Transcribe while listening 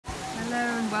Hello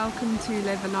and welcome to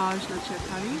Le Village Nature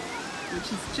Paris, which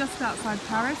is just outside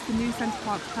Paris. The new Center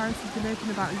Parcs Paris has been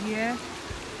open about a year,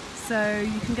 so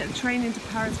you can get the train into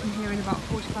Paris from here in about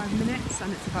 45 minutes,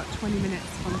 and it's about 20 minutes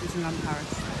from Disneyland Paris.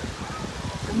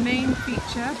 The main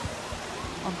feature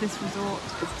of this resort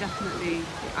is definitely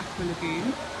the Aqua Lagoon,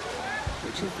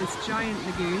 which is this giant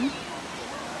lagoon.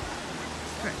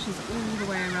 Stretches all the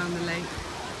way around the lake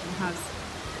and has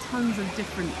tons of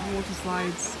different water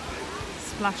slides,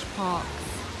 splash parks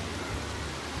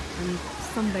and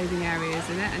sunbathing areas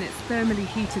in it, and it's thermally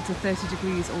heated to 30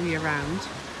 degrees all year round.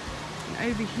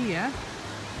 And over here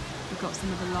we've got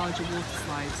some of the larger water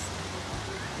slides.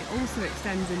 It also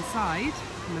extends inside,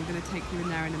 and I'm going to take you in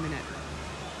there in a minute.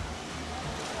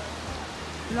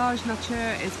 Village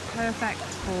Nature is perfect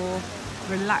for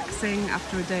relaxing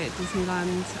after a day at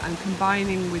Disneyland and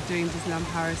combining with doing Disneyland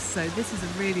Paris, so this is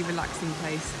a really relaxing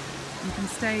place. You can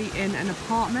stay in an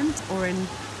apartment or in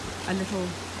a little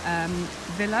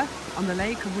villa on the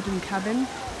lake, a wooden cabin.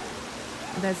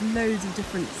 There's loads of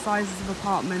different sizes of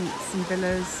apartments and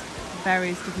villas,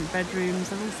 various different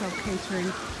bedrooms. They're also catering.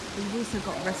 We've also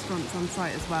got restaurants on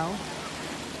site as well,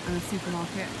 and a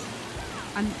supermarket.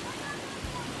 And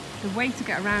the way to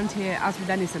get around here, as with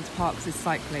any Center Parcs, is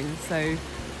cycling. So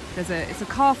it's a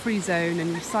car-free zone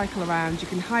and you cycle around. You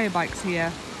can hire bikes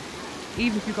here.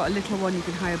 Even if you've got a little one, you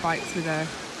can hire bikes with a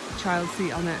child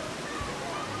seat on it.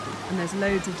 And there's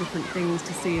loads of different things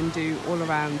to see and do all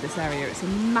around this area. It's a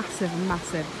massive,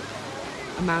 massive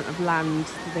amount of land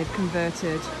that they've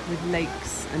converted with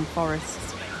lakes and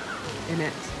forests in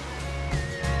it.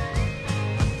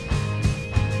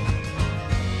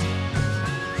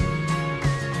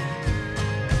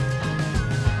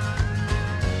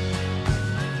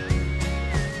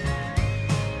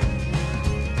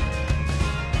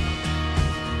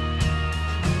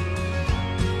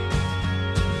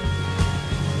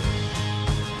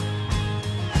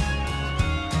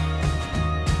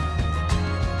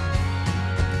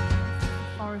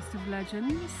 Of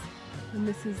Legends, and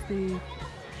this is the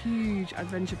huge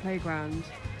adventure playground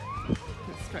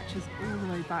that stretches all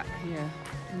the way back here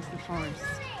into the forest.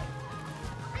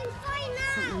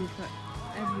 Something for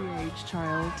every age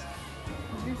child.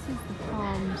 This is the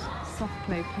farmed soft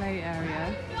play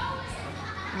area,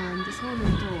 and it's all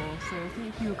indoor, so I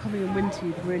think if you were coming in winter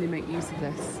you'd really make use of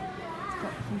this. It's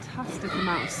got a fantastic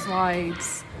amount of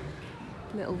slides,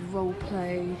 little role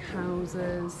play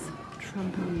houses,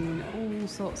 trampoline, all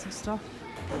sorts of stuff,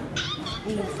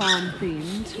 all farm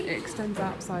themed. It extends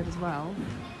outside as well,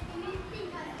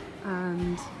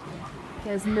 and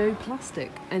there's no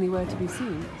plastic anywhere to be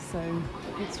seen, so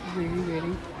it's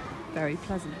really very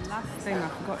pleasant. Last thing I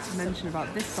forgot to mention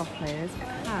about this soft play is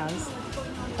it has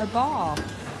a bar.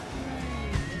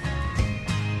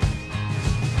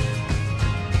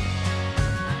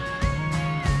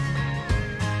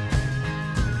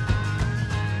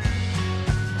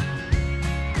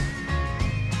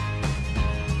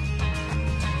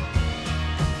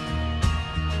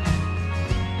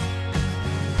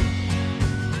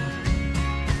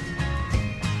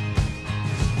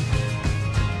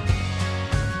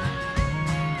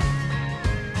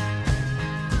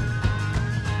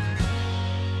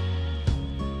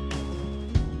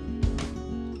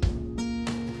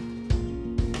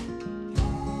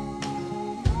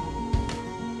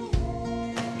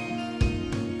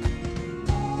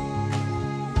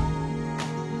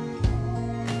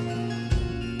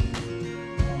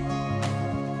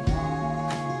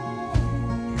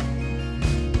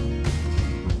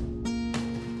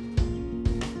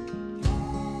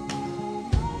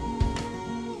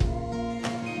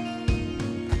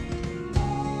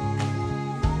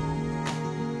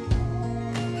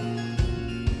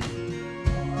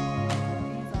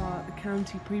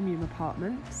 County premium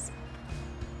apartments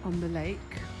on the lake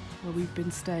where we've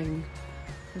been staying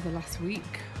for the last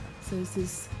week. So this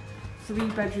is 3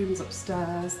 bedrooms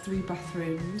upstairs, 3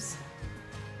 bathrooms,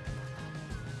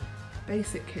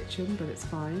 basic kitchen but it's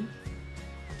fine,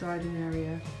 dining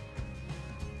area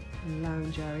and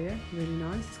lounge area, really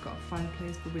nice. It's got a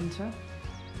fireplace for winter,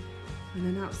 and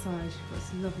then outside you've got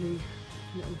some lovely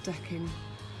little decking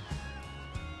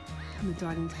and the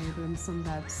dining table and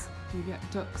sunbeds. You get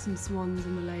ducks and swans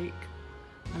in the lake,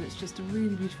 and it's just a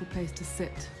really beautiful place to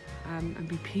sit and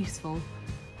be peaceful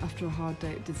after a hard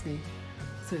day at Disney.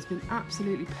 So it's been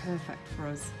absolutely perfect for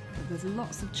us. There's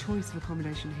lots of choice of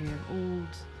accommodation here, all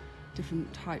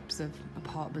different types of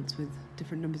apartments with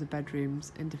different numbers of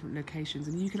bedrooms in different locations,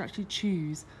 and you can actually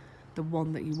choose the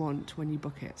one that you want when you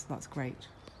book it, so that's great.